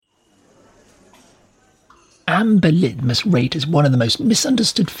Anne Boleyn must rate as one of the most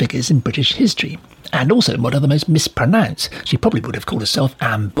misunderstood figures in British history, and also one of the most mispronounced. She probably would have called herself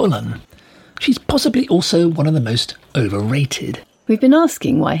Anne Boleyn. She's possibly also one of the most overrated. We've been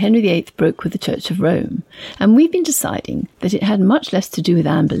asking why Henry VIII broke with the Church of Rome, and we've been deciding that it had much less to do with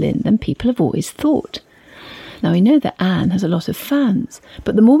Anne Boleyn than people have always thought. Now, we know that Anne has a lot of fans,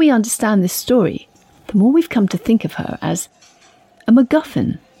 but the more we understand this story, the more we've come to think of her as a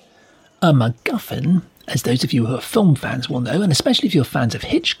MacGuffin. A MacGuffin, as those of you who are film fans will know, and especially if you're fans of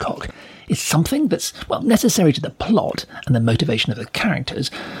Hitchcock, is something that's, necessary to the plot and the motivation of the characters,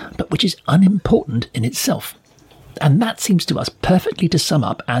 but which is unimportant in itself. And that seems to us perfectly to sum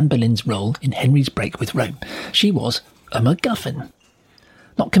up Anne Boleyn's role in Henry's break with Rome. She was a MacGuffin.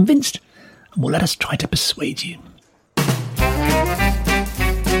 Not convinced? Well, let us try to persuade you.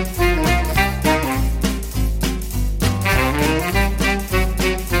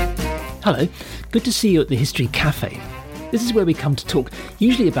 Hello, good to see you at the History Cafe. This is where we come to talk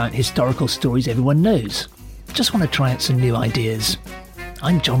usually about historical stories everyone knows. Just want to try out some new ideas.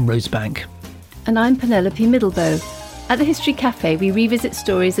 I'm John Rosebank. And I'm Penelope Middlebow. At the History Cafe, we revisit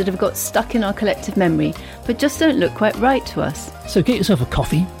stories that have got stuck in our collective memory, but just don't look quite right to us. So get yourself a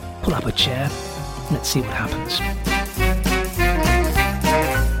coffee, pull up a chair, and let's see what happens.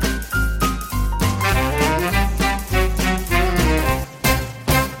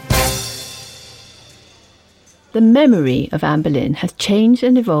 The memory of Anne Boleyn has changed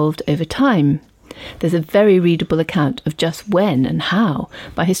and evolved over time. There's a very readable account of just when and how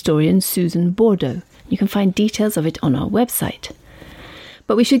by historian Susan Bordeaux. You can find details of it on our website.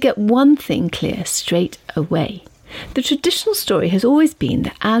 But we should get one thing clear straight away. The traditional story has always been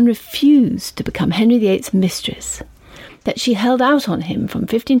that Anne refused to become Henry VIII's mistress, that she held out on him from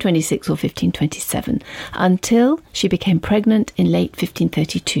 1526 or 1527 until she became pregnant in late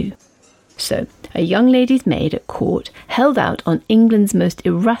 1532. So, a young lady's maid at court held out on England's most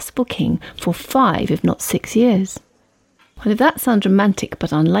irascible king for 5, if not 6 years. Well, if that sounds romantic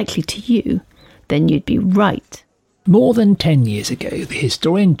but unlikely to you, then you'd be right. More than 10 years ago, the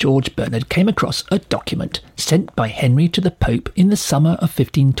historian George Bernard came across a document sent by Henry to the Pope in the summer of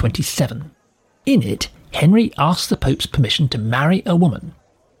 1527. In it, Henry asks the Pope's permission to marry a woman.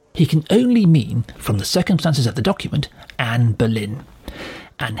 He can only mean, from the circumstances of the document, Anne Boleyn.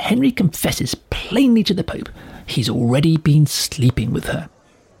 And Henry confesses plainly to the Pope he's already been sleeping with her.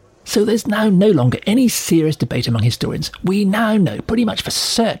 So there's now no longer any serious debate among historians. We now know pretty much for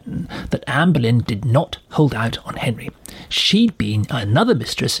certain that Anne Boleyn did not hold out on Henry. She'd been another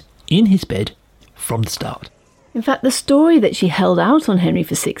mistress in his bed from the start. In fact, the story that she held out on Henry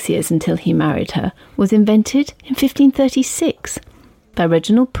for 6 years until he married her was invented in 1536 by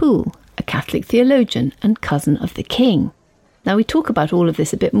Reginald Pole, a Catholic theologian and cousin of the king. Now, we talk about all of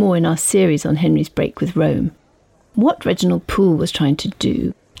this a bit more in our series on Henry's break with Rome. What Reginald Pole was trying to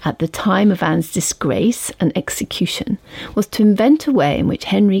do at the time of Anne's disgrace and execution was to invent a way in which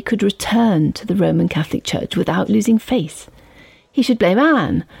Henry could return to the Roman Catholic Church without losing face. He should blame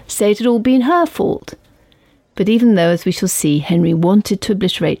Anne, say it had all been her fault. But even though, as we shall see, Henry wanted to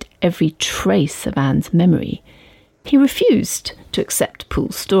obliterate every trace of Anne's memory, he refused to accept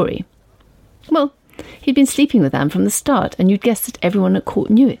Pole's story. Well, he'd been sleeping with Anne from the start, and you'd guess that everyone at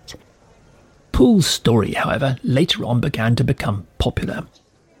court knew it. Pole's story, however, later on began to become popular.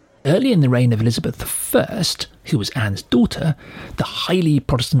 Early in the reign of Elizabeth I, who was Anne's daughter, the highly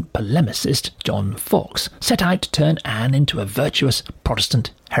Protestant polemicist John Fox set out to turn Anne into a virtuous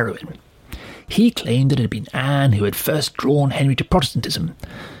Protestant heroine. He claimed that it had been Anne who had first drawn Henry to Protestantism.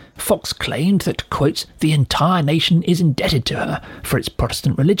 Fox claimed that, quote, the entire nation is indebted to her for its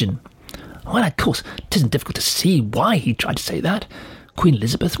Protestant religion. Well, of course, it isn't difficult to see why he tried to say that. Queen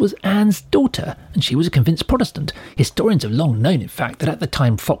Elizabeth was Anne's daughter, and she was a convinced Protestant. Historians have long known, in fact, that at the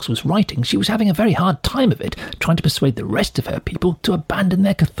time Fox was writing, she was having a very hard time of it, trying to persuade the rest of her people to abandon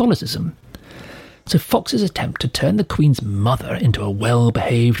their Catholicism. So Fox's attempt to turn the Queen's mother into a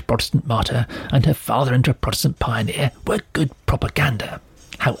well-behaved Protestant martyr and her father into a Protestant pioneer were good propaganda,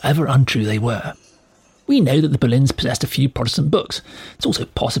 however untrue they were. We know that the Boleyns possessed a few Protestant books. It's also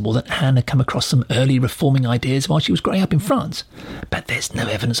possible that Anne had come across some early reforming ideas while she was growing up in France. But there's no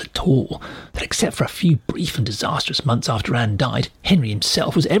evidence at all that, except for a few brief and disastrous months after Anne died, Henry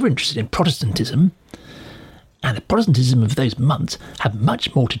himself was ever interested in Protestantism. And the Protestantism of those months had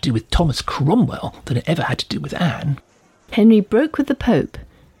much more to do with Thomas Cromwell than it ever had to do with Anne. Henry broke with the Pope,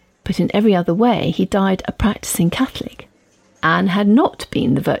 but in every other way he died a practising Catholic. Anne had not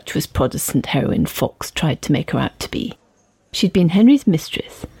been the virtuous Protestant heroine Fox tried to make her out to be. She'd been Henry's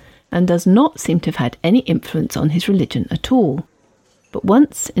mistress, and does not seem to have had any influence on his religion at all. But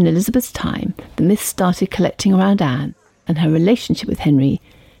once in Elizabeth's time, the myths started collecting around Anne and her relationship with Henry.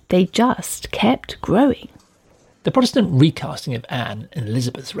 They just kept growing. The Protestant recasting of Anne in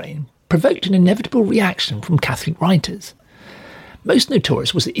Elizabeth's reign provoked an inevitable reaction from Catholic writers. Most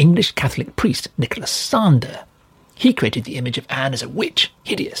notorious was the English Catholic priest Nicholas Sander. He created the image of Anne as a witch,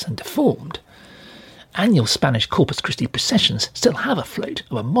 hideous and deformed. Annual Spanish Corpus Christi processions still have a float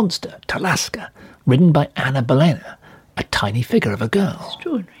of a monster, Tarlasca, ridden by Anna Bolena, a tiny figure of a girl.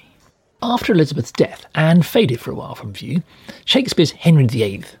 Extraordinary. After Elizabeth's death, Anne faded for a while from view. Shakespeare's Henry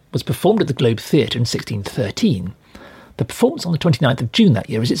VIII was performed at the Globe Theatre in 1613. The performance on the 29th of June that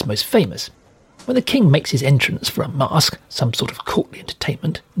year is its most famous. When the king makes his entrance for a masque, some sort of courtly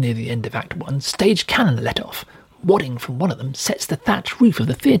entertainment, near the end of Act 1, stage cannon let off. Wadding from one of them sets the thatched roof of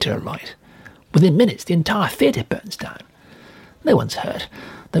the theatre alight. Within minutes, the entire theatre burns down. No one's hurt,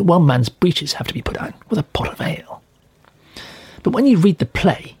 though one man's breeches have to be put out with a pot of ale. But when you read the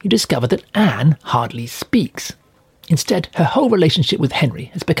play, you discover that Anne hardly speaks. Instead, her whole relationship with Henry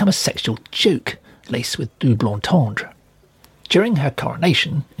has become a sexual joke, laced with double entendre. During her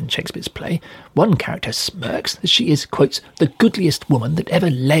coronation, in Shakespeare's play, one character smirks that she is, quotes, the goodliest woman that ever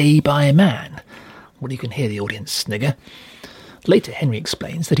lay by a man. Well, you can hear the audience snigger. Later, Henry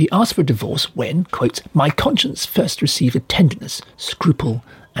explains that he asked for a divorce when, quotes, my conscience first received a tenderness, scruple,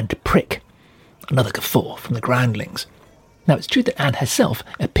 and prick. Another guffaw from the groundlings. Now, it's true that Anne herself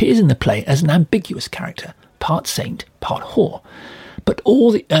appears in the play as an ambiguous character, part saint, part whore. But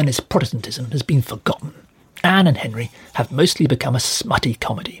all the earnest Protestantism has been forgotten. Anne and Henry have mostly become a smutty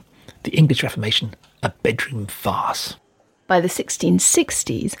comedy. The English Reformation, a bedroom farce. By the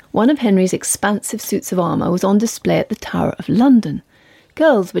 1660s, one of Henry's expansive suits of armour was on display at the Tower of London.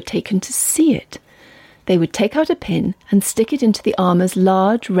 Girls were taken to see it. They would take out a pin and stick it into the armour's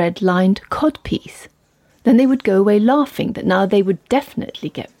large red-lined codpiece. Then they would go away laughing that now they would definitely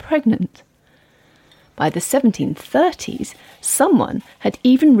get pregnant. By the 1730s, someone had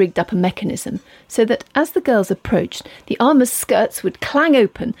even rigged up a mechanism so that as the girls approached, the armour's skirts would clang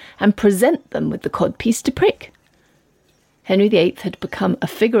open and present them with the codpiece to prick. Henry VIII had become a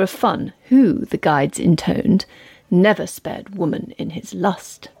figure of fun who, the guides intoned, never spared woman in his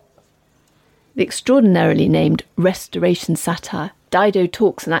lust. The extraordinarily named Restoration satire, Dido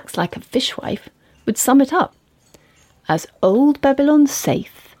Talks and Acts Like a Fishwife, would sum it up. As old Babylon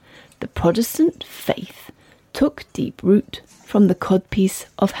saith, the Protestant faith took deep root from the codpiece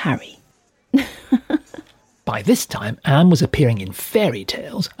of Harry. By this time, Anne was appearing in fairy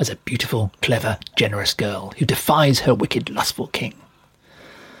tales as a beautiful, clever, generous girl who defies her wicked, lustful king.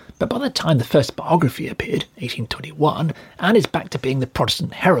 But by the time the first biography appeared, 1821, Anne is back to being the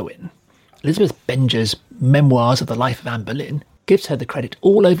Protestant heroine. Elizabeth Benger's Memoirs of the Life of Anne Boleyn gives her the credit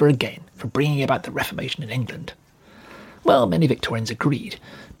all over again for bringing about the Reformation in England. Well, many Victorians agreed.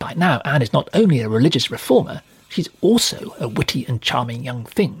 By now, Anne is not only a religious reformer, she's also a witty and charming young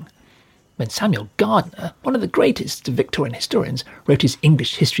thing. When Samuel Gardner, one of the greatest of Victorian historians, wrote his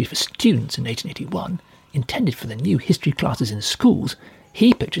English history for students in 1881, intended for the new history classes in schools,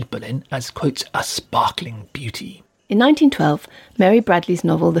 he pictured Boleyn as, quotes, a sparkling beauty. In 1912, Mary Bradley's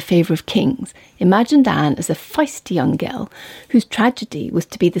novel The Favour of Kings imagined Anne as a feisty young girl whose tragedy was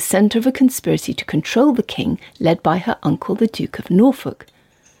to be the centre of a conspiracy to control the king led by her uncle, the Duke of Norfolk.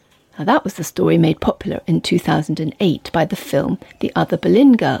 Now that was the story made popular in 2008 by the film The Other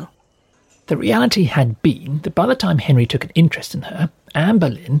Boleyn Girl. The reality had been that by the time Henry took an interest in her, Anne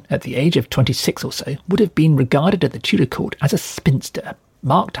Boleyn, at the age of 26 or so, would have been regarded at the Tudor court as a spinster,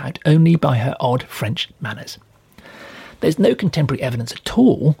 marked out only by her odd French manners. There's no contemporary evidence at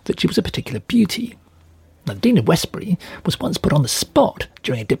all that she was a particular beauty. Now, the Dean of Westbury was once put on the spot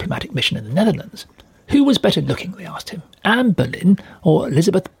during a diplomatic mission in the Netherlands. Who was better looking, they asked him, Anne Boleyn or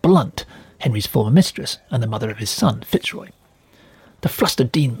Elizabeth Blunt, Henry's former mistress and the mother of his son, Fitzroy? The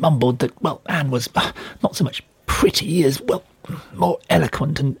flustered Dean mumbled that, well, Anne was not so much pretty as, well, more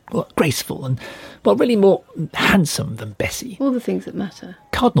eloquent and graceful and, well, really more handsome than Bessie. All the things that matter.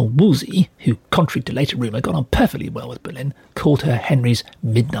 Cardinal Wolsey, who, contrary to later rumour, got on perfectly well with Boleyn, called her Henry's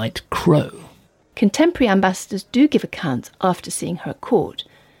midnight crow. Contemporary ambassadors do give accounts after seeing her at court,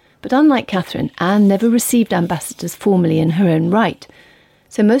 but unlike Catherine, Anne never received ambassadors formally in her own right,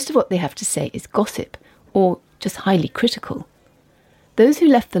 so most of what they have to say is gossip, or just highly critical. Those who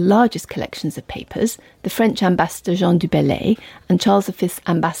left the largest collections of papers, the French ambassador Jean du Bellay and Charles V's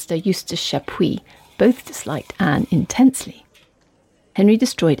ambassador Eustace Chapuis, both disliked Anne intensely. Henry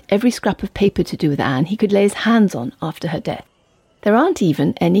destroyed every scrap of paper to do with Anne he could lay his hands on after her death. There aren't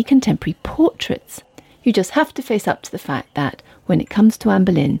even any contemporary portraits. You just have to face up to the fact that, when it comes to Anne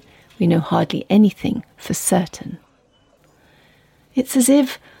Boleyn, we know hardly anything for certain. It's as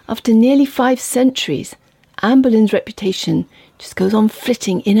if, after nearly 5 centuries, Anne Boleyn's reputation just goes on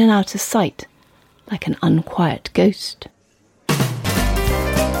flitting in and out of sight, like an unquiet ghost.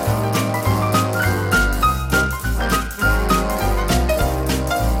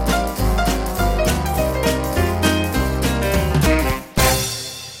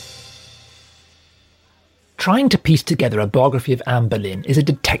 Trying to piece together a biography of Anne Boleyn is a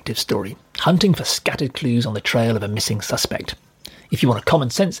detective story, hunting for scattered clues on the trail of a missing suspect. If you want a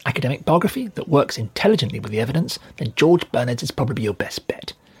common-sense academic biography that works intelligently with the evidence, then George Bernard's is probably your best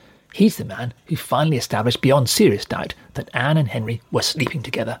bet. He's the man who finally established beyond serious doubt that Anne and Henry were sleeping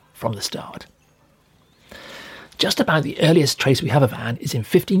together from the start. Just about the earliest trace we have of Anne is in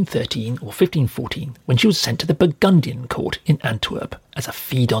 1513 or 1514, when she was sent to the Burgundian court in Antwerp as a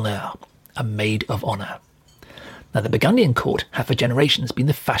fille d'honneur, a maid of honour. Now, the Burgundian court had for generations been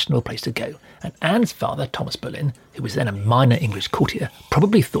the fashionable place to go, and Anne's father, Thomas Boleyn, who was then a minor English courtier,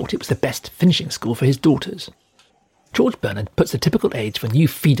 probably thought it was the best finishing school for his daughters. George Bernard puts the typical age for new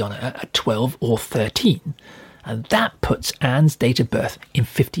fille d'honneur at 12 or 13, and that puts Anne's date of birth in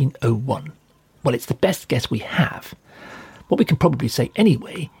 1501. Well, it's the best guess we have. What we can probably say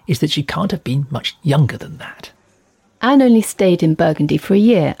anyway is that she can't have been much younger than that. Anne only stayed in Burgundy for a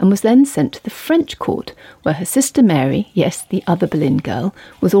year and was then sent to the French court, where her sister Mary, yes, the other Boleyn girl,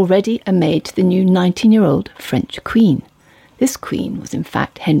 was already a maid to the new 19-year-old French queen. This queen was in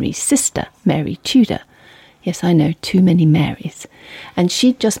fact Henry's sister, Mary Tudor. Yes, I know, too many Marys. And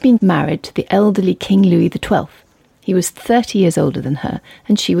she'd just been married to the elderly King Louis XII. He was 30 years older than her,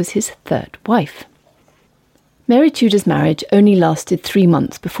 and she was his third wife. Mary Tudor's marriage only lasted 3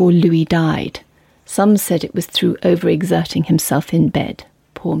 months before Louis died. Some said it was through overexerting himself in bed.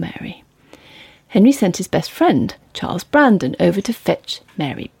 Poor Mary. Henry sent his best friend, Charles Brandon, over to fetch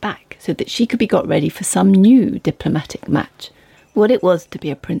Mary back so that she could be got ready for some new diplomatic match. What it was to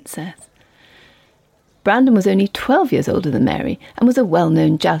be a princess. Brandon was only 12 years older than Mary and was a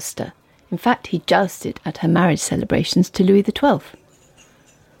well-known jouster. In fact, he jousted at her marriage celebrations to Louis XII.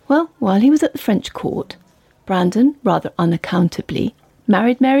 Well, while he was at the French court, Brandon, rather unaccountably,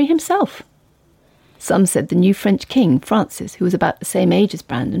 married Mary himself. Some said the new French king, Francis, who was about the same age as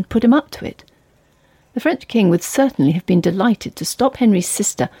Brandon, put him up to it. The French king would certainly have been delighted to stop Henry's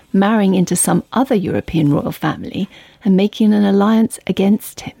sister marrying into some other European royal family and making an alliance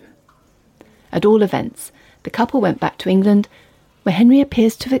against him. At all events, the couple went back to England, where Henry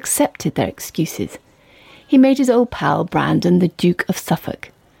appears to have accepted their excuses. He made his old pal Brandon the Duke of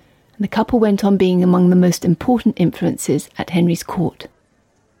Suffolk, and the couple went on being among the most important influences at Henry's court.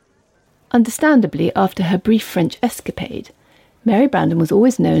 Understandably, after her brief French escapade, Mary Brandon was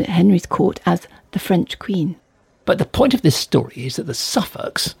always known at Henry's court as the French Queen. But the point of this story is that the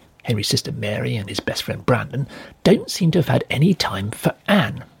Suffolks, Henry's sister Mary and his best friend Brandon, don't seem to have had any time for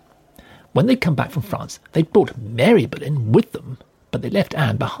Anne. When they'd come back from France, they'd brought Mary Boleyn with them, but they left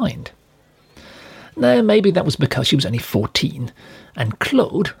Anne behind. Now, maybe that was because she was only 14, and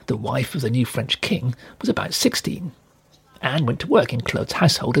Claude, the wife of the new French king, was about 16. Anne went to work in Claude's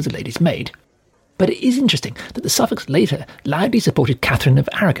household as a lady's maid. But it is interesting that the Suffolks later loudly supported Catherine of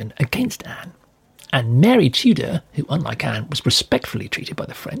Aragon against Anne. And Mary Tudor, who unlike Anne was respectfully treated by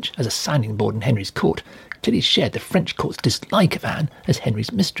the French as a sounding board in Henry's court, clearly shared the French court's dislike of Anne as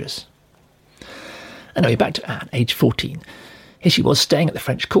Henry's mistress. Anyway, back to Anne, age 14. Here she was staying at the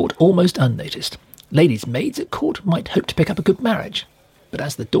French court almost unnoticed. Ladies' maids at court might hope to pick up a good marriage. But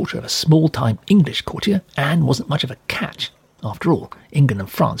as the daughter of a small-time English courtier, Anne wasn't much of a catch. After all, England and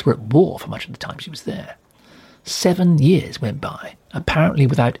France were at war for much of the time she was there. 7 years went by, apparently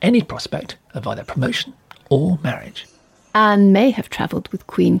without any prospect of either promotion or marriage. Anne may have travelled with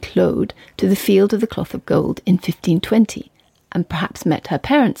Queen Claude to the Field of the Cloth of Gold in 1520, and perhaps met her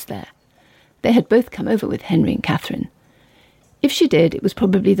parents there. They had both come over with Henry and Catherine. If she did, it was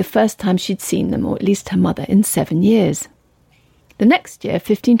probably the first time she'd seen them, or at least her mother, in 7 years. The next year,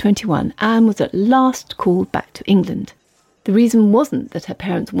 1521, Anne was at last called back to England. The reason wasn't that her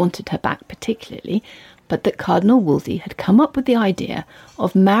parents wanted her back particularly, but that Cardinal Wolsey had come up with the idea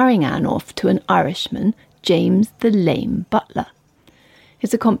of marrying Anne off to an Irishman, James the Lame Butler.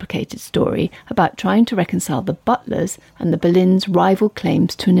 It's a complicated story about trying to reconcile the Butlers and the Boleyns' rival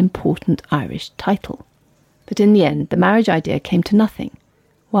claims to an important Irish title. But in the end, the marriage idea came to nothing.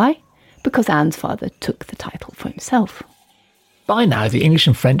 Why? Because Anne's father took the title for himself. By now, the English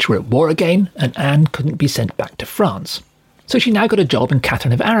and French were at war again, and Anne couldn't be sent back to France. So she now got a job in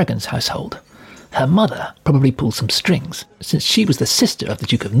Catherine of Aragon's household. Her mother probably pulled some strings, since she was the sister of the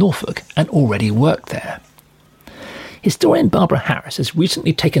Duke of Norfolk and already worked there. Historian Barbara Harris has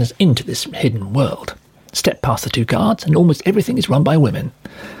recently taken us into this hidden world. Step past the two guards and almost everything is run by women.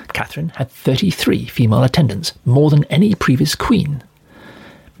 Catherine had 33 female attendants, more than any previous queen.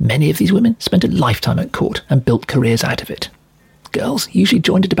 Many of these women spent a lifetime at court and built careers out of it. Girls usually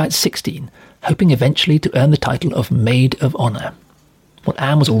joined at about 16, hoping eventually to earn the title of Maid of Honour. Well,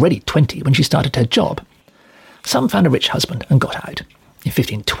 Anne was already 20 when she started her job. Some found a rich husband and got out. In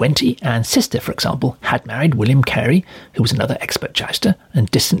 1520, Anne's sister, for example, had married William Carey, who was another expert jouster and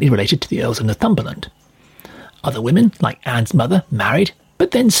distantly related to the Earls of Northumberland. Other women, like Anne's mother, married,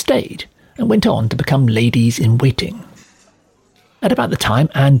 but then stayed, and went on to become ladies-in-waiting. At about the time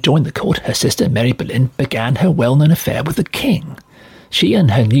Anne joined the court, her sister, Mary Boleyn, began her well-known affair with the king. She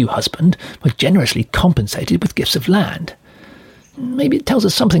and her new husband were generously compensated with gifts of land. Maybe it tells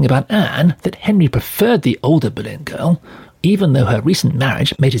us something about Anne that Henry preferred the older Boleyn girl, even though her recent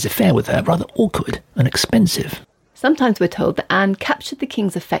marriage made his affair with her rather awkward and expensive. Sometimes we're told that Anne captured the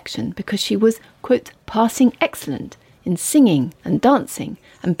king's affection because she was, quote, passing excellent in singing and dancing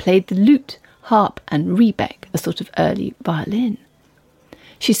and played the lute, harp and rebec, a sort of early violin.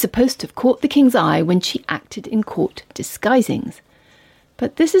 She's supposed to have caught the king's eye when she acted in court disguisings.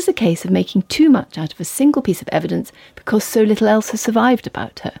 But this is a case of making too much out of a single piece of evidence because so little else has survived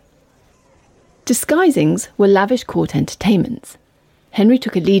about her. Disguisings were lavish court entertainments. Henry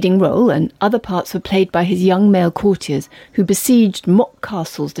took a leading role and other parts were played by his young male courtiers who besieged mock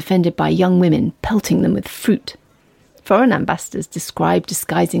castles defended by young women, pelting them with fruit. Foreign ambassadors described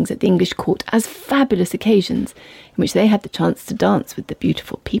disguisings at the English court as fabulous occasions in which they had the chance to dance with the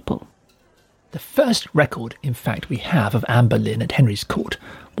beautiful people. The first record, in fact, we have of Anne Boleyn at Henry's court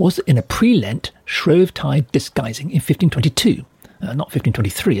was in a pre-Lent Shrovetide disguising in 1522, not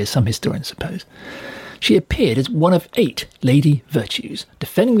 1523 as some historians suppose. She appeared as one of 8 lady virtues,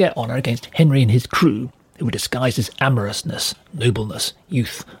 defending their honour against Henry and his crew, who were disguised as amorousness, nobleness,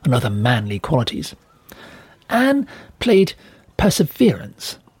 youth, and other manly qualities. Anne played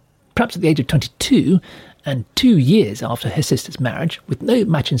Perseverance. Perhaps at the age of 22, and 2 years after her sister's marriage, with no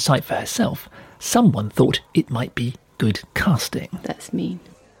match in sight for herself, someone thought it might be good casting. That's mean.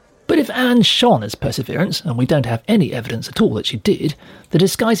 But if Anne shone as Perseverance, and we don't have any evidence at all that she did, the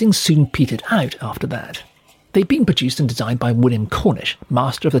disguising soon petered out after that. They'd been produced and designed by William Cornish,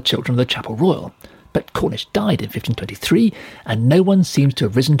 master of the Children of the Chapel Royal, but Cornish died in 1523, and no one seems to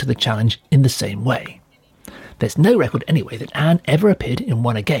have risen to the challenge in the same way. There's no record anyway that Anne ever appeared in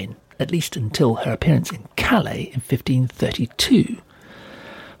one again, at least until her appearance in Calais in 1532.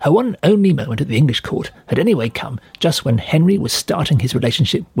 Her one and only moment at the English court had anyway come just when Henry was starting his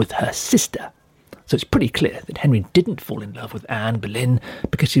relationship with her sister. So it's pretty clear that Henry didn't fall in love with Anne Boleyn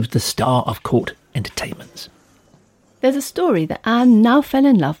because she was the star of court entertainments. There's a story that Anne now fell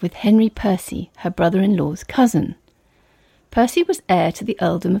in love with Henry Percy, her brother-in-law's cousin. Percy was heir to the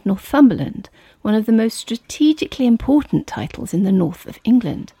earldom of Northumberland, one of the most strategically important titles in the north of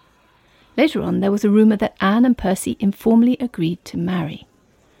England. Later on, there was a rumour that Anne and Percy informally agreed to marry.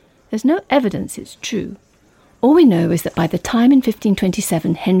 There's no evidence it's true. All we know is that by the time in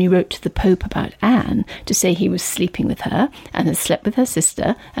 1527 Henry wrote to the Pope about Anne to say he was sleeping with her and had slept with her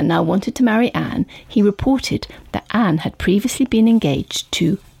sister and now wanted to marry Anne, he reported that Anne had previously been engaged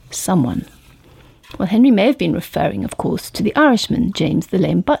to someone. Well, Henry may have been referring, of course, to the Irishman, James the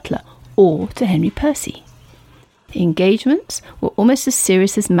Lame Butler, or to Henry Percy. The engagements were almost as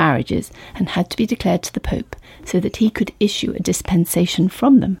serious as marriages and had to be declared to the Pope so that he could issue a dispensation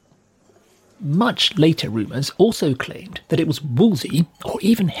from them. Much later rumours also claimed that it was Wolsey, or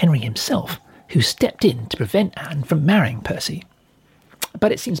even Henry himself, who stepped in to prevent Anne from marrying Percy.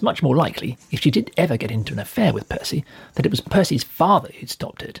 But it seems much more likely, if she did ever get into an affair with Percy, that it was Percy's father who'd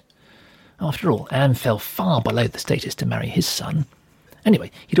stopped it. After all, Anne fell far below the status to marry his son.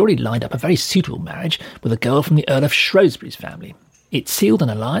 Anyway, he'd already lined up a very suitable marriage with a girl from the Earl of Shrewsbury's family. It sealed an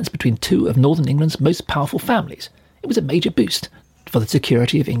alliance between 2 of northern England's most powerful families. It was a major boost for the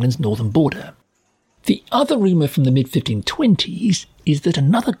security of England's northern border. The other rumour from the mid-1520s is that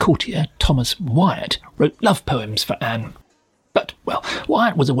another courtier, Thomas Wyatt, wrote love poems for Anne. But, well,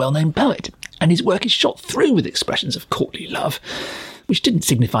 Wyatt was a well-known poet, and his work is shot through with expressions of courtly love, which didn't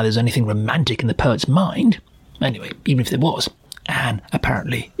signify there's anything romantic in the poet's mind. Anyway, even if there was, Anne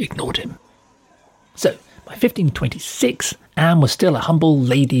apparently ignored him. So, by 1526, Anne was still a humble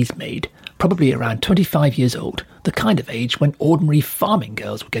lady's maid, probably around 25 years old, the kind of age when ordinary farming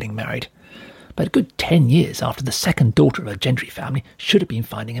girls were getting married. But a good 10 years after the second daughter of a gentry family should have been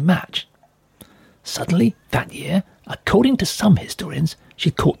finding a match. Suddenly, that year, according to some historians,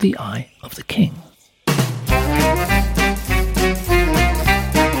 she caught the eye of the king.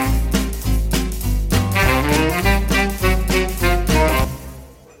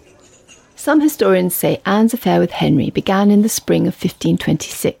 Some historians say Anne's affair with Henry began in the spring of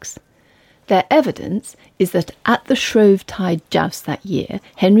 1526. Their evidence is that at the Shrovetide joust that year,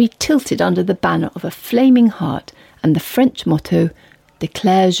 Henry tilted under the banner of a flaming heart and the French motto,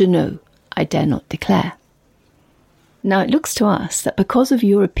 "Declare je n'ose," I dare not declare. Now it looks to us that because of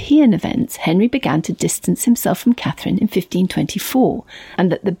European events, Henry began to distance himself from Catherine in 1524,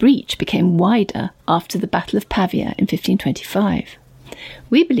 and that the breach became wider after the Battle of Pavia in 1525.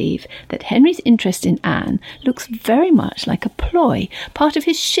 We believe that Henry's interest in Anne looks very much like a ploy, part of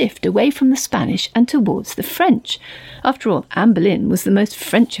his shift away from the Spanish and towards the French. After all, Anne Boleyn was the most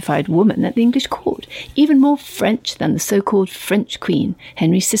Frenchified woman at the English court, even more French than the so-called French Queen,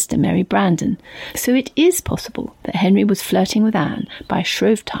 Henry's sister Mary Brandon. So it is possible that Henry was flirting with Anne by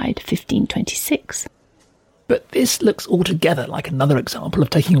Shrovetide 1526. But this looks altogether like another example of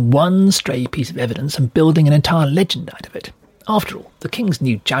taking one stray piece of evidence and building an entire legend out of it. After all, the king's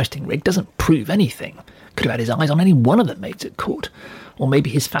new jousting rig doesn't prove anything. Could have had his eyes on any one of the maids at court. Or maybe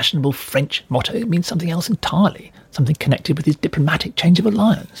his fashionable French motto means something else entirely, something connected with his diplomatic change of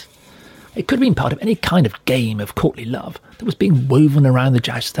alliance. It could have been part of any kind of game of courtly love that was being woven around the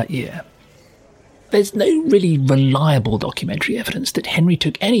joust that year. There's no really reliable documentary evidence that Henry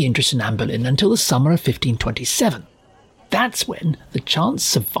took any interest in Anne Boleyn until the summer of 1527. That's when the chance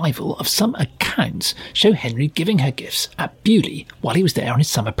survival of some accounts show Henry giving her gifts at Beaulieu while he was there on his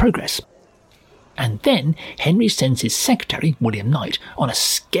summer progress. And then Henry sends his secretary, William Knight, on a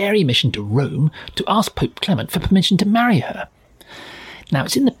scary mission to Rome to ask Pope Clement for permission to marry her. Now,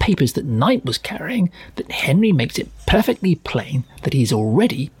 it's in the papers that Knight was carrying that Henry makes it perfectly plain that he's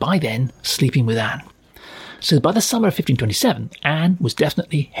already, by then, sleeping with Anne. So by the summer of 1527, Anne was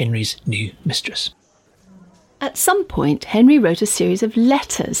definitely Henry's new mistress. At some point, Henry wrote a series of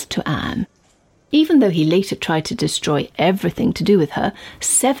letters to Anne. Even though he later tried to destroy everything to do with her,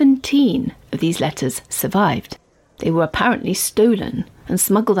 17 of these letters survived. They were apparently stolen and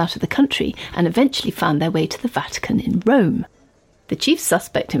smuggled out of the country and eventually found their way to the Vatican in Rome. The chief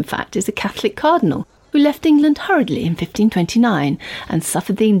suspect, in fact, is a Catholic cardinal who left England hurriedly in 1529 and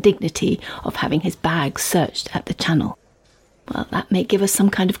suffered the indignity of having his bag searched at the Channel. Well, that may give us some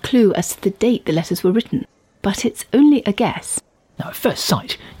kind of clue as to the date the letters were written, but it's only a guess. Now, at first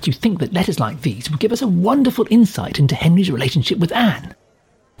sight, you'd think that letters like these would give us a wonderful insight into Henry's relationship with Anne.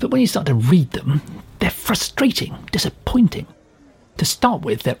 But when you start to read them, they're frustrating, disappointing. To start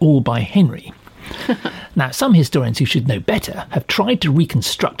with, they're all by Henry. Now, some historians who should know better have tried to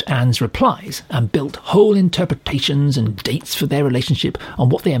reconstruct Anne's replies and built whole interpretations and dates for their relationship on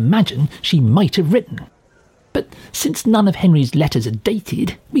what they imagine she might have written. But since none of Henry's letters are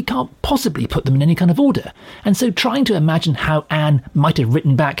dated, we can't possibly put them in any kind of order, and so trying to imagine how Anne might have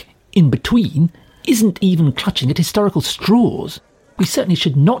written back in between isn't even clutching at historical straws. We certainly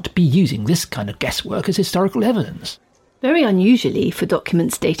should not be using this kind of guesswork as historical evidence. Very unusually, for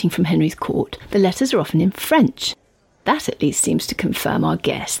documents dating from Henry's court, the letters are often in French. That at least seems to confirm our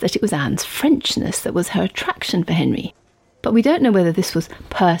guess that it was Anne's Frenchness that was her attraction for Henry. But we don't know whether this was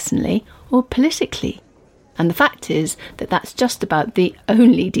personally or politically. And the fact is that that's just about the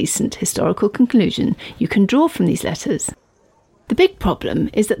only decent historical conclusion you can draw from these letters. The big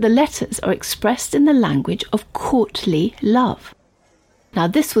problem is that the letters are expressed in the language of courtly love. Now,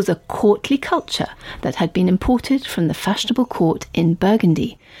 this was a courtly culture that had been imported from the fashionable court in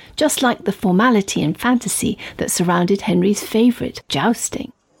Burgundy, just like the formality and fantasy that surrounded Henry's favourite,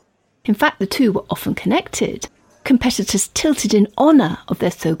 jousting. In fact, the two were often connected. Competitors tilted in honour of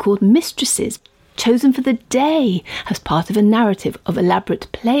their so-called mistresses, chosen for the day as part of a narrative of elaborate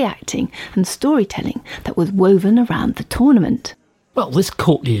play acting and storytelling that was woven around the tournament. Well, this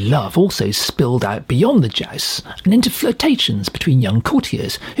courtly love also spilled out beyond the jousts and into flirtations between young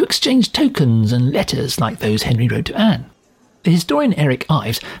courtiers who exchanged tokens and letters like those Henry wrote to Anne. The historian Eric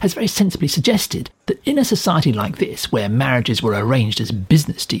Ives has very sensibly suggested that in a society like this, where marriages were arranged as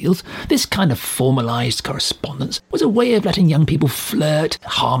business deals, this kind of formalised correspondence was a way of letting young people flirt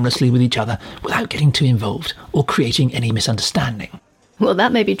harmlessly with each other without getting too involved or creating any misunderstanding. Well,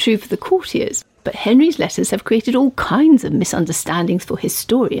 that may be true for the courtiers, but Henry's letters have created all kinds of misunderstandings for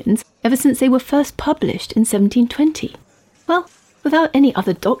historians ever since they were first published in 1720. Well, without any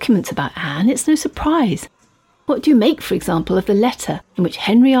other documents about Anne, it's no surprise. What do you make, for example, of the letter in which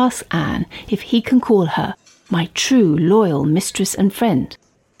Henry asks Anne if he can call her my true, loyal mistress and friend,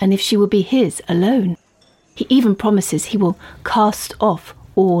 and if she will be his alone? He even promises he will cast off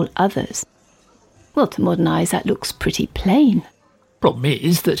all others. Well, to modern eyes, that looks pretty plain. Problem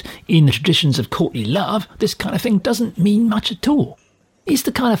is that in the traditions of courtly love, this kind of thing doesn't mean much at all. It's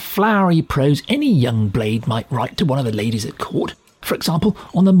the kind of flowery prose any young blade might write to one of the ladies at court, For example,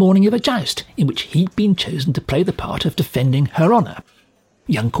 on the morning of a joust, in which he'd been chosen to play the part of defending her honour.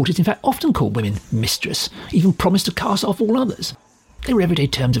 Young courtiers, in fact, often called women mistress, even promised to cast off all others. They were everyday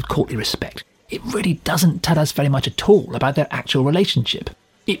terms of courtly respect. It really doesn't tell us very much at all about their actual relationship.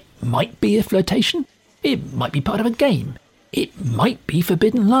 It might be a flirtation. It might be part of a game. It might be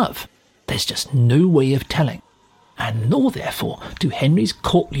forbidden love. There's just no way of telling. And nor, therefore, do Henry's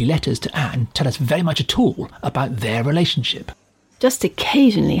courtly letters to Anne tell us very much at all about their relationship. Just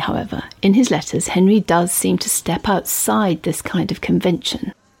occasionally, however, in his letters, Henry does seem to step outside this kind of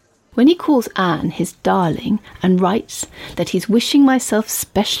convention. When he calls Anne his darling and writes that he's wishing myself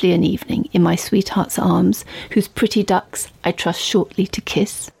specially an evening in my sweetheart's arms, whose pretty ducks I trust shortly to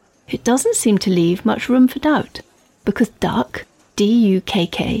kiss, it doesn't seem to leave much room for doubt, because duck,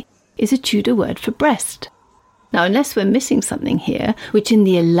 D-U-K-K, is a Tudor word for breast. Now, unless we're missing something here, which in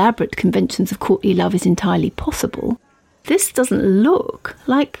the elaborate conventions of courtly love is entirely possible, this doesn't look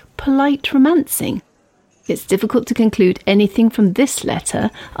like polite romancing. It's difficult to conclude anything from this letter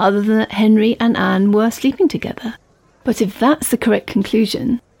other than that Henry and Anne were sleeping together. But if that's the correct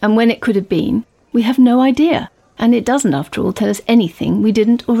conclusion, and when it could have been, we have no idea, and it doesn't, after all, tell us anything we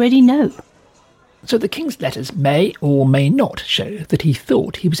didn't already know. So the king's letters may or may not show that he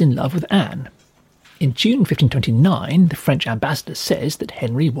thought he was in love with Anne. In June 1529, the French ambassador says that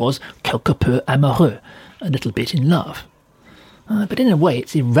Henry was quelque peu amoureux, a little bit in love. But in a way,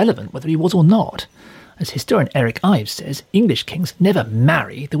 it's irrelevant whether he was or not. As historian Eric Ives says, English kings never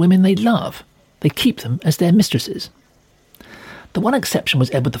marry the women they love. They keep them as their mistresses. The one exception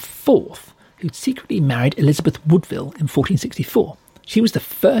was Edward IV, who'd secretly married Elizabeth Woodville in 1464. She was the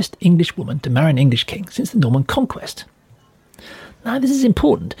first English woman to marry an English king since the Norman Conquest. Now, this is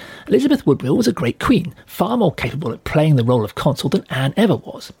important. Elizabeth Woodville was a great queen, far more capable at playing the role of consort than Anne ever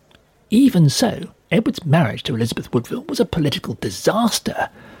was. Even so, Edward's marriage to Elizabeth Woodville was a political disaster,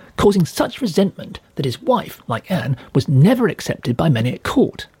 causing such resentment that his wife, like Anne, was never accepted by many at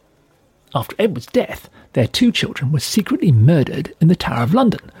court. After Edward's death, their 2 children were secretly murdered in the Tower of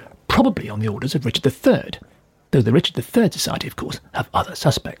London, probably on the orders of Richard III, though the Richard III Society, of course, have other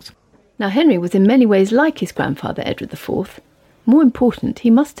suspects. Now, Henry was in many ways like his grandfather Edward IV. More important, he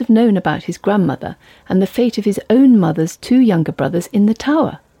must have known about his grandmother and the fate of his own mother's 2 younger brothers in the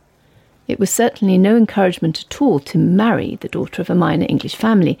Tower. It was certainly no encouragement at all to marry the daughter of a minor English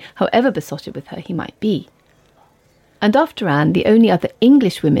family, however besotted with her he might be. And after Anne, the only other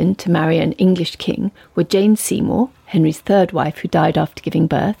English women to marry an English king were Jane Seymour, Henry's 3rd wife, who died after giving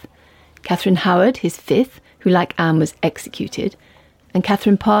birth, Catherine Howard, his 5th, who like Anne was executed, and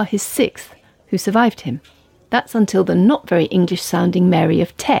Catherine Parr, his 6th, who survived him. That's until the not very English-sounding Mary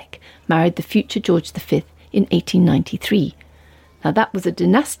of Teck married the future George V in 1893. Now that was a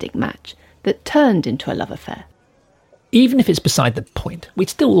dynastic match that turned into a love affair. Even if it's beside the point, we'd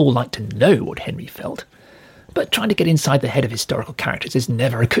still all like to know what Henry felt. But trying to get inside the head of historical characters is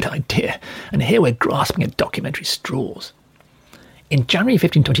never a good idea, and here we're grasping at documentary straws. In January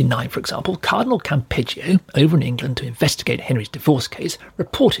 1529, for example, Cardinal Campeggio, over in England to investigate Henry's divorce case,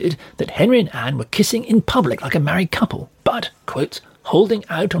 reported that Henry and Anne were kissing in public like a married couple, but, quotes, holding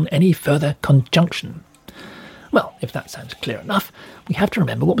out on any further conjunction. Well, if that sounds clear enough, we have to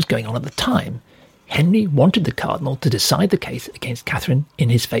remember what was going on at the time. Henry wanted the cardinal to decide the case against Catherine in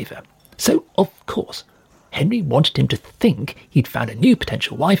his favour. So, of course, Henry wanted him to think he'd found a new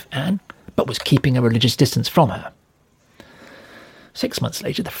potential wife, Anne, but was keeping a religious distance from her. 6 months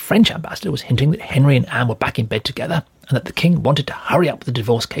later, the French ambassador was hinting that Henry and Anne were back in bed together and that the king wanted to hurry up with the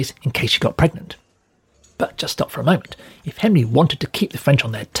divorce case in case she got pregnant. But just stop for a moment. If Henry wanted to keep the French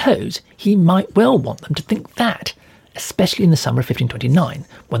on their toes, he might well want them to think that, especially in the summer of 1529,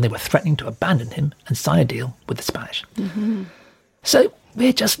 when they were threatening to abandon him and sign a deal with the Spanish. Mm-hmm. So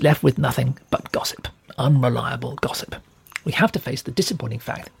we're just left with nothing but gossip, unreliable gossip. We have to face the disappointing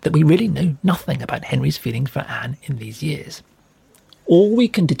fact that we really know nothing about Henry's feelings for Anne in these years. All we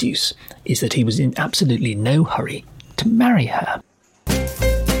can deduce is that he was in absolutely no hurry to marry her.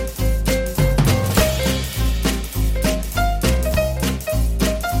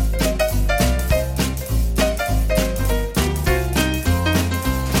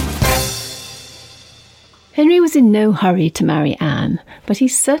 Henry was in no hurry to marry Anne, but he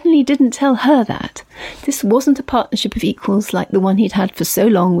certainly didn't tell her that. This wasn't a partnership of equals like the one he'd had for so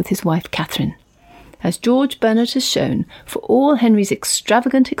long with his wife Catherine. As George Bernard has shown, for all Henry's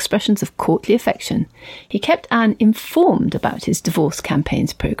extravagant expressions of courtly affection, he kept Anne informed about his divorce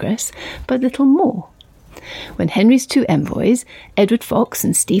campaign's progress, but little more. When Henry's two envoys, Edward Fox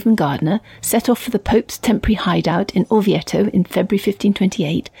and Stephen Gardiner, set off for the Pope's temporary hideout in Orvieto in February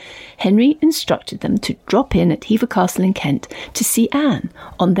 1528, Henry instructed them to drop in at Hever Castle in Kent to see Anne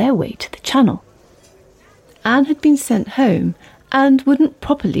on their way to the Channel. Anne had been sent home and wouldn't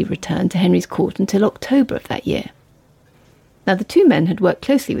properly return to Henry's court until October of that year. Now, the two men had worked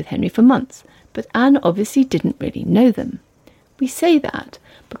closely with Henry for months, but Anne obviously didn't really know them. We say that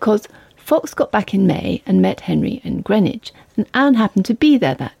because Fox got back in May and met Henry in Greenwich, and Anne happened to be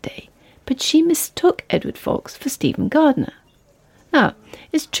there that day, but she mistook Edward Fox for Stephen Gardiner. Now,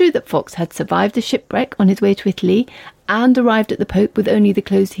 it's true that Fox had survived the shipwreck on his way to Italy and arrived at the Pope with only the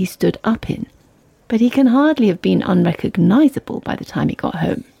clothes he stood up in, but he can hardly have been unrecognisable by the time he got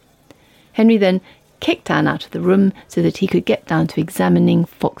home. Henry then kicked Anne out of the room so that he could get down to examining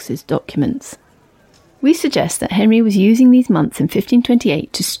Fox's documents. We suggest that Henry was using these months in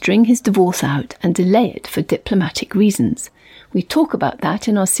 1528 to string his divorce out and delay it for diplomatic reasons. We talk about that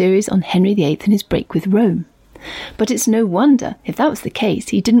in our series on Henry VIII and his break with Rome. But it's no wonder, if that was the case,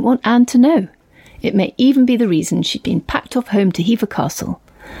 he didn't want Anne to know. It may even be the reason she'd been packed off home to Hever Castle.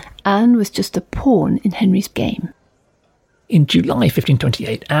 Anne was just a pawn in Henry's game. In July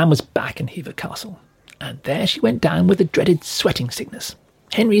 1528, Anne was back in Hever Castle, and there she went down with the dreaded sweating sickness.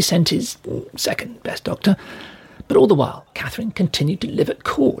 Henry sent his second-best doctor, but all the while Catherine continued to live at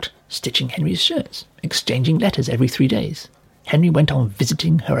court, stitching Henry's shirts, exchanging letters every 3 days. Henry went on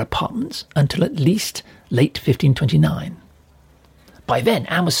visiting her apartments until at least late 1529. By then,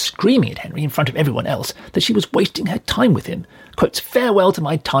 Anne was screaming at Henry in front of everyone else that she was wasting her time with him, quotes, "farewell to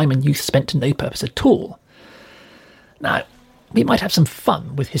my time and youth spent to no purpose at all." Now, we might have some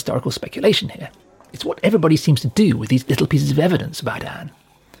fun with historical speculation here. It's what everybody seems to do with these little pieces of evidence about Anne.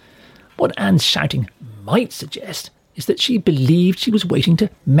 What Anne's shouting might suggest is that she believed she was waiting to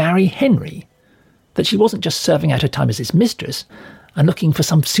marry Henry, that she wasn't just serving out her time as his mistress and looking for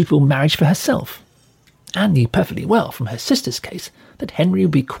some suitable marriage for herself. Anne knew perfectly well from her sister's case that Henry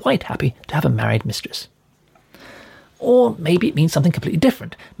would be quite happy to have a married mistress. Or maybe it means something completely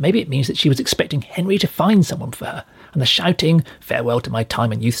different. Maybe it means that she was expecting Henry to find someone for her, and the shouting, "farewell to my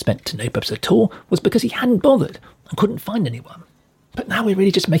time and youth spent to no purpose at all," was because he hadn't bothered and couldn't find anyone. But now we're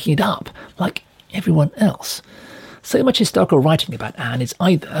really just making it up, like everyone else. So much historical writing about Anne is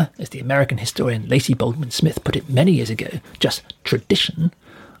either, as the American historian Lacey Baldwin Smith put it many years ago, just tradition,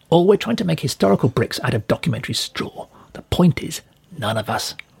 or we're trying to make historical bricks out of documentary straw. The point is, none of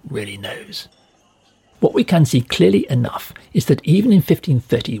us really knows. What we can see clearly enough is that even in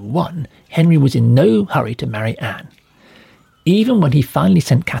 1531, Henry was in no hurry to marry Anne. Even when he finally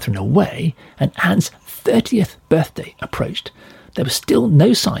sent Catherine away and Anne's 30th birthday approached, there was still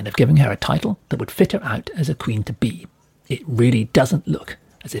no sign of giving her a title that would fit her out as a queen-to-be. It really doesn't look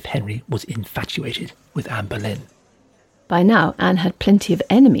as if Henry was infatuated with Anne Boleyn. By now, Anne had plenty of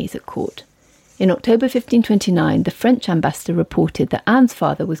enemies at court. In October 1529, the French ambassador reported that Anne's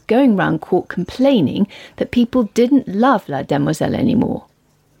father was going round court complaining that people didn't love La Demoiselle anymore.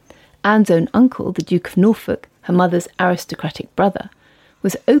 Anne's own uncle, the Duke of Norfolk, her mother's aristocratic brother,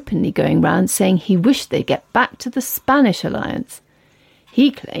 was openly going round saying he wished they'd get back to the Spanish alliance. He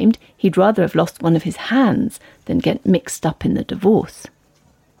claimed he'd rather have lost one of his hands than get mixed up in the divorce.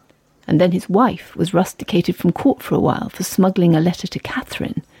 And then his wife was rusticated from court for a while for smuggling a letter to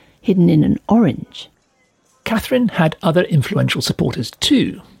Catherine, hidden in an orange. Catherine had other influential supporters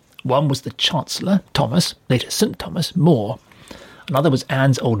too. One was the Chancellor, Thomas, later St. Thomas, More. Another was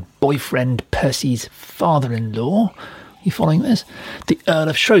Anne's old boyfriend, Percy's father-in-law. You following this? The Earl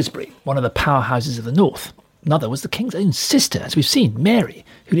of Shrewsbury, one of the powerhouses of the north. Another was the king's own sister, as we've seen, Mary,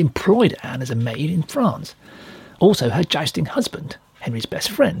 who'd employed Anne as a maid in France. Also her jousting husband, Henry's best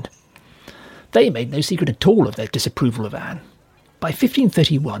friend. They made no secret at all of their disapproval of Anne. By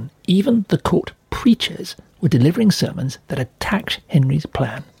 1531, even the court preachers were delivering sermons that attacked Henry's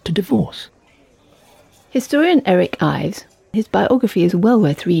plan to divorce. Historian Eric Ives, his biography is well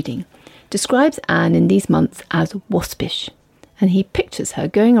worth reading, describes Anne in these months as waspish, and he pictures her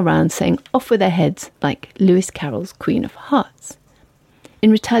going around saying "off with their heads" like Lewis Carroll's Queen of Hearts.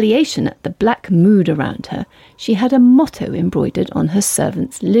 In retaliation at the black mood around her, she had a motto embroidered on her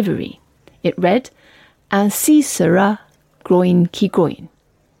servant's livery. It read, "Ainsi sera groin qui groin,"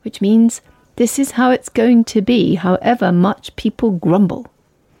 which means this is how it's going to be, however much people grumble.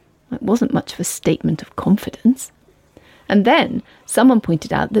 It wasn't much of a statement of confidence. And then someone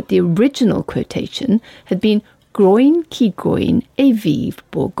pointed out that the original quotation had been "groin qui groin et vive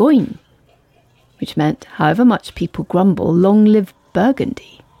Bourgogne," which meant however much people grumble, long live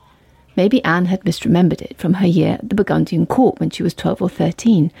Burgundy. Maybe Anne had misremembered it from her year at the Burgundian court when she was 12 or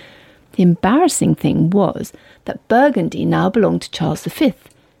 13. The embarrassing thing was that Burgundy now belonged to Charles V,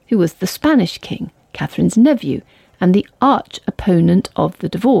 who was the Spanish king, Catherine's nephew, and the arch-opponent of the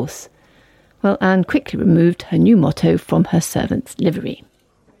divorce. Well, Anne quickly removed her new motto from her servant's livery.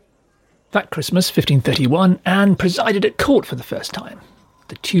 That Christmas, 1531, Anne presided at court for the first time.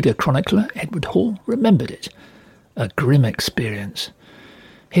 The Tudor chronicler, Edward Hall, remembered it. A grim experience.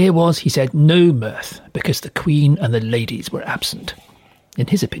 Here was, he said, no mirth, because the Queen and the ladies were absent. In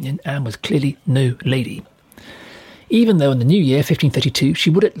his opinion, Anne was clearly no lady. Even though in the new year, 1532, she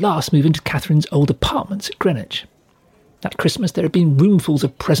would at last move into Catherine's old apartments at Greenwich. That Christmas there had been roomfuls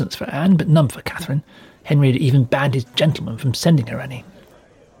of presents for Anne, but none for Catherine. Henry had even banned his gentlemen from sending her any.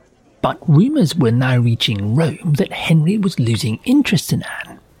 But rumours were now reaching Rome that Henry was losing interest in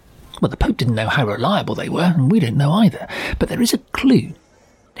Anne. Well, the Pope didn't know how reliable they were, and we don't know either. But there is a clue.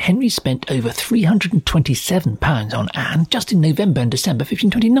 Henry spent over £327 on Anne just in November and December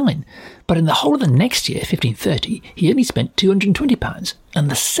 1529. But in the whole of the next year, 1530, he only spent £220, and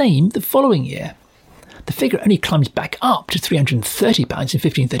the same the following year. The figure only climbs back up to £330 in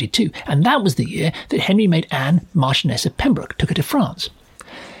 1532, and that was the year that Henry made Anne Marchioness of Pembroke, took her to France.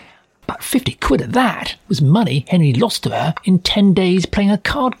 But 50 quid of that was money Henry lost to her in 10 days playing a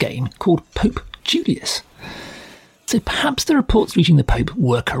card game called Pope Julius. So perhaps the reports reaching the Pope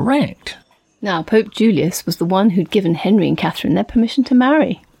were correct. Now, Pope Julius was the one who'd given Henry and Catherine their permission to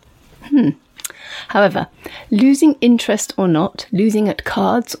marry. However, losing interest or not, losing at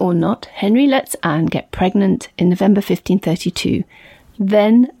cards or not, Henry lets Anne get pregnant in November 1532,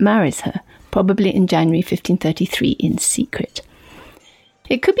 then marries her, probably in January 1533 in secret.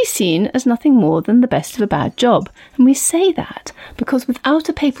 It could be seen as nothing more than the best of a bad job, and we say that because without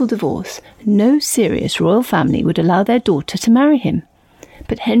a papal divorce, no serious royal family would allow their daughter to marry him.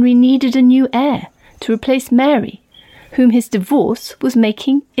 But Henry needed a new heir to replace Mary, whom his divorce was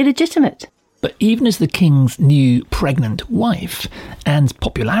making illegitimate. But even as the king's new pregnant wife, Anne's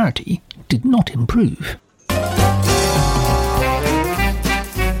popularity did not improve.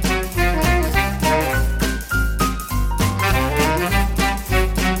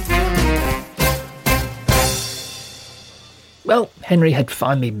 Well, Henry had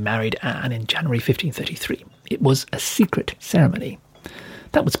finally married Anne in January 1533. It was a secret ceremony.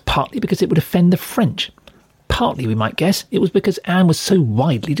 That was partly because it would offend the French. Partly, we might guess, it was because Anne was so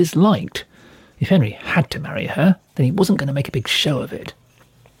widely disliked. If Henry had to marry her, then he wasn't going to make a big show of it.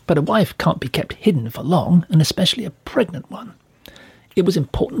 But a wife can't be kept hidden for long, and especially a pregnant one. It was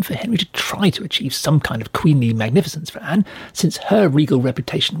important for Henry to try to achieve some kind of queenly magnificence for Anne, since her regal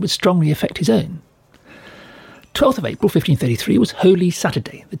reputation would strongly affect his own. 12th of April 1533 was Holy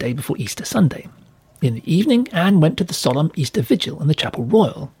Saturday, the day before Easter Sunday. In the evening, Anne went to the solemn Easter Vigil in the Chapel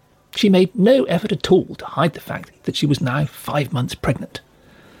Royal. She made no effort at all to hide the fact that she was now 5 months pregnant.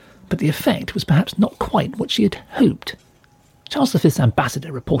 But the effect was perhaps not quite what she had hoped. Charles V's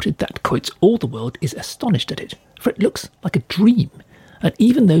ambassador reported that, quotes, all the world is astonished at it, for it looks like a dream, and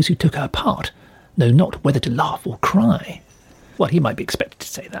even those who took her part know not whether to laugh or cry. Well, he might be expected to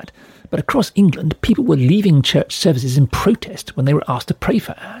say that, but across England, people were leaving church services in protest when they were asked to pray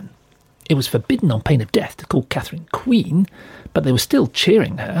for Anne. It was forbidden on pain of death to call Catherine Queen, but they were still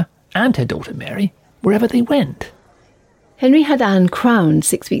cheering her and her daughter Mary wherever they went. Henry had Anne crowned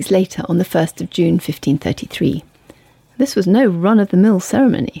 6 weeks later on the 1st of June 1533. This was no run-of-the-mill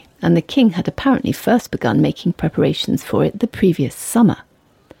ceremony, and the king had apparently first begun making preparations for it the previous summer.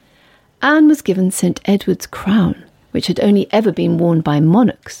 Anne was given St. Edward's crown, which had only ever been worn by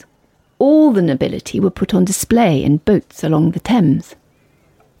monarchs. All the nobility were put on display in boats along the Thames.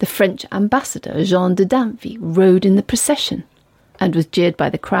 The French ambassador, Jean de Dainville, rode in the procession, and was jeered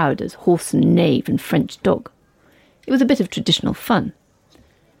by the crowd as whoreson knave and French dog. It was a bit of traditional fun.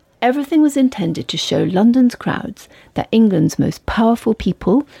 Everything was intended to show London's crowds that England's most powerful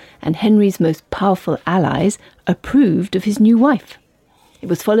people and Henry's most powerful allies approved of his new wife. It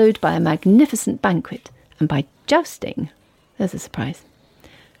was followed by a magnificent banquet and by jousting. There's a surprise.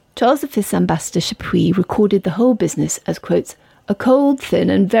 Charles V's ambassador Chapuis recorded the whole business as, quotes, a cold, thin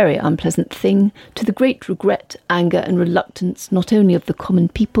and very unpleasant thing, to the great regret, anger and reluctance not only of the common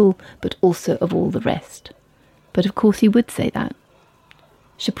people, but also of all the rest. But of course he would say that.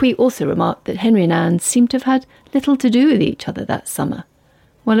 Chapuis also remarked that Henry and Anne seemed to have had little to do with each other that summer.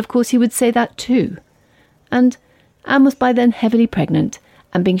 Well, of course he would say that too. And Anne was by then heavily pregnant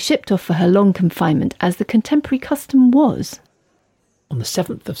and being shipped off for her long confinement, as the contemporary custom was. On the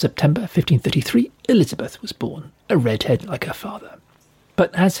 7th of September 1533, Elizabeth was born, a redhead like her father.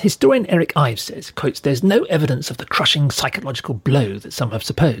 But as historian Eric Ives says, quotes, there's no evidence of the crushing psychological blow that some have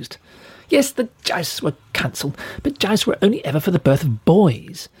supposed. Yes, the jousts were cancelled, but jousts were only ever for the birth of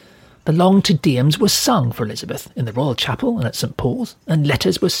boys. The long Te Deums were sung for Elizabeth in the Royal Chapel and at St Paul's, and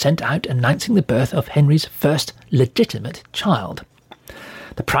letters were sent out announcing the birth of Henry's first legitimate child.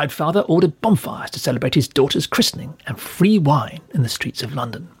 The proud father ordered bonfires to celebrate his daughter's christening and free wine in the streets of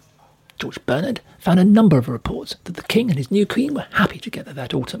London. George Bernard found a number of reports that the king and his new queen were happy together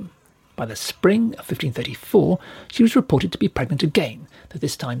that autumn. By the spring of 1534, she was reported to be pregnant again, though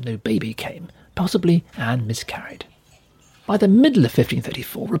this time no baby came. Possibly Anne miscarried. By the middle of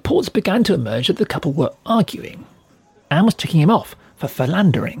 1534, reports began to emerge that the couple were arguing. Anne was ticking him off for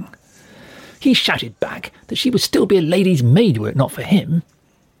philandering. He shouted back that she would still be a lady's maid were it not for him.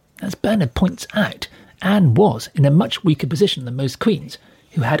 As Bernard points out, Anne was in a much weaker position than most queens,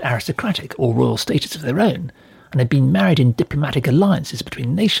 who had aristocratic or royal status of their own, and had been married in diplomatic alliances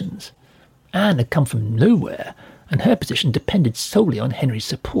between nations. Anne had come from nowhere, and her position depended solely on Henry's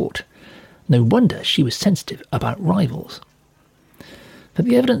support. No wonder she was sensitive about rivals. But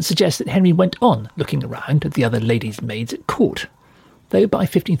the evidence suggests that Henry went on looking around at the other ladies' maids at court, though by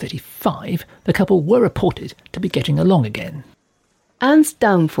 1535 the couple were reported to be getting along again. Anne's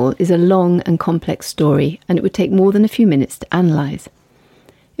downfall is a long and complex story, and it would take more than a few minutes to analyse.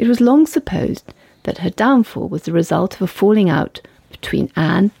 It was long supposed that her downfall was the result of a falling out between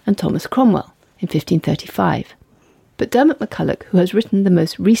Anne and Thomas Cromwell in 1535. But Dermot McCulloch, who has written the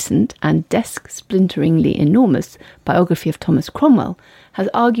most recent and desk-splinteringly enormous biography of Thomas Cromwell, has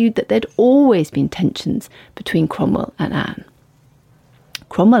argued that there'd always been tensions between Cromwell and Anne.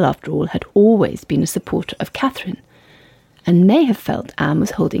 Cromwell, after all, had always been a supporter of Catherine, and may have felt Anne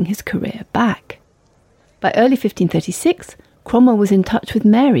was holding his career back. By early 1536, Cromwell was in touch with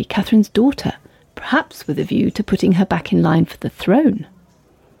Mary, Catherine's daughter, perhaps with a view to putting her back in line for the throne.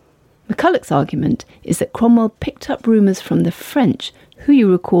 McCulloch's argument is that Cromwell picked up rumours from the French, who you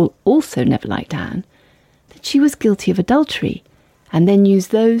recall also never liked Anne, that she was guilty of adultery, and then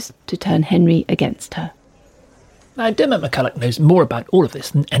used those to turn Henry against her. Now, Dermot McCulloch knows more about all of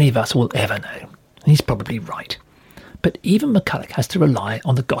this than any of us will ever know. He's probably right. But even McCulloch has to rely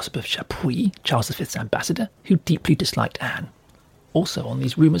on the gossip of Chapuis, Charles V's ambassador, who deeply disliked Anne. Also on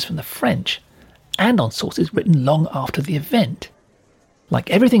these rumours from the French, and on sources written long after the event. Like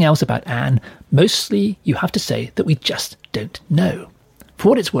everything else about Anne, mostly you have to say that we just don't know. For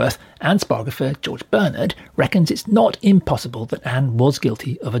what it's worth, Anne's biographer, George Bernard, reckons it's not impossible that Anne was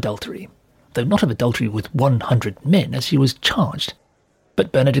guilty of adultery, though not of adultery with 100 men as she was charged.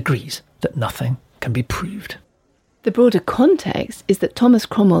 But Bernard agrees that nothing can be proved. The broader context is that Thomas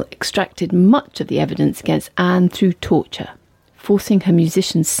Cromwell extracted much of the evidence against Anne through torture, forcing her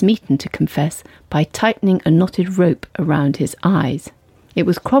musician Smeaton to confess by tightening a knotted rope around his eyes. It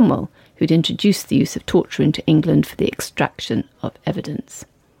was Cromwell who'd introduced the use of torture into England for the extraction of evidence.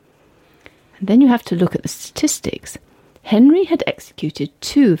 And then you have to look at the statistics. Henry had executed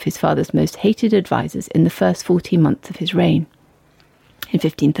 2 of his father's most hated advisers in the first 14 months of his reign. In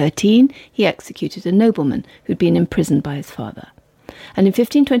 1513, he executed a nobleman who'd been imprisoned by his father. And in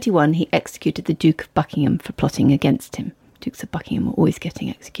 1521, he executed the Duke of Buckingham for plotting against him. Dukes of Buckingham were always getting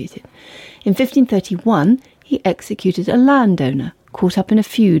executed. In 1531, he executed a landowner caught up in a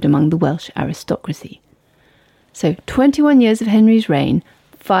feud among the Welsh aristocracy. So 21 years of Henry's reign,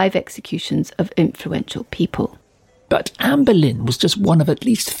 5 executions of influential people. But Anne Boleyn was just one of at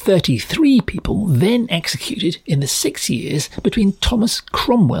least 33 people then executed in the 6 years between Thomas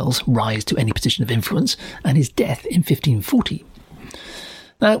Cromwell's rise to any position of influence and his death in 1540.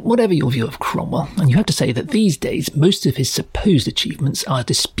 Now, whatever your view of Cromwell, and you have to say that these days most of his supposed achievements are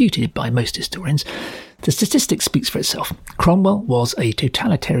disputed by most historians, the statistic speaks for itself. Cromwell was a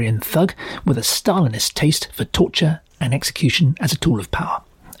totalitarian thug with a Stalinist taste for torture and execution as a tool of power.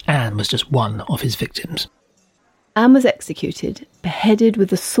 Anne was just one of his victims. Anne was executed, beheaded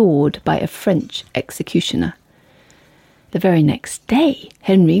with a sword by a French executioner. The very next day,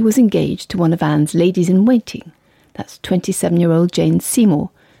 Henry was engaged to one of Anne's ladies-in-waiting. That's 27-year-old Jane Seymour,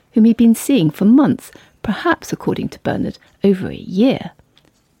 whom he'd been seeing for months, perhaps, according to Bernard, over a year.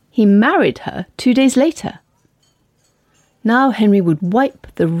 He married her 2 days later. Now Henry would wipe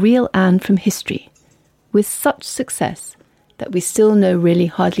the real Anne from history, with such success that we still know really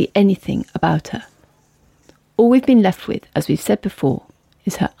hardly anything about her. All we've been left with, as we've said before,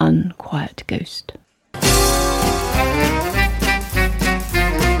 is her unquiet ghost.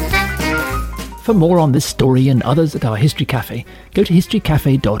 For more on this story and others at our History Cafe, go to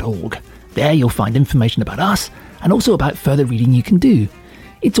historycafe.org. There you'll find information about us and also about further reading you can do.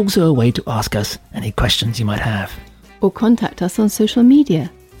 It's also a way to ask us any questions you might have. Or contact us on social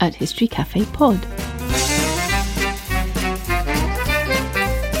media at History Cafe Pod.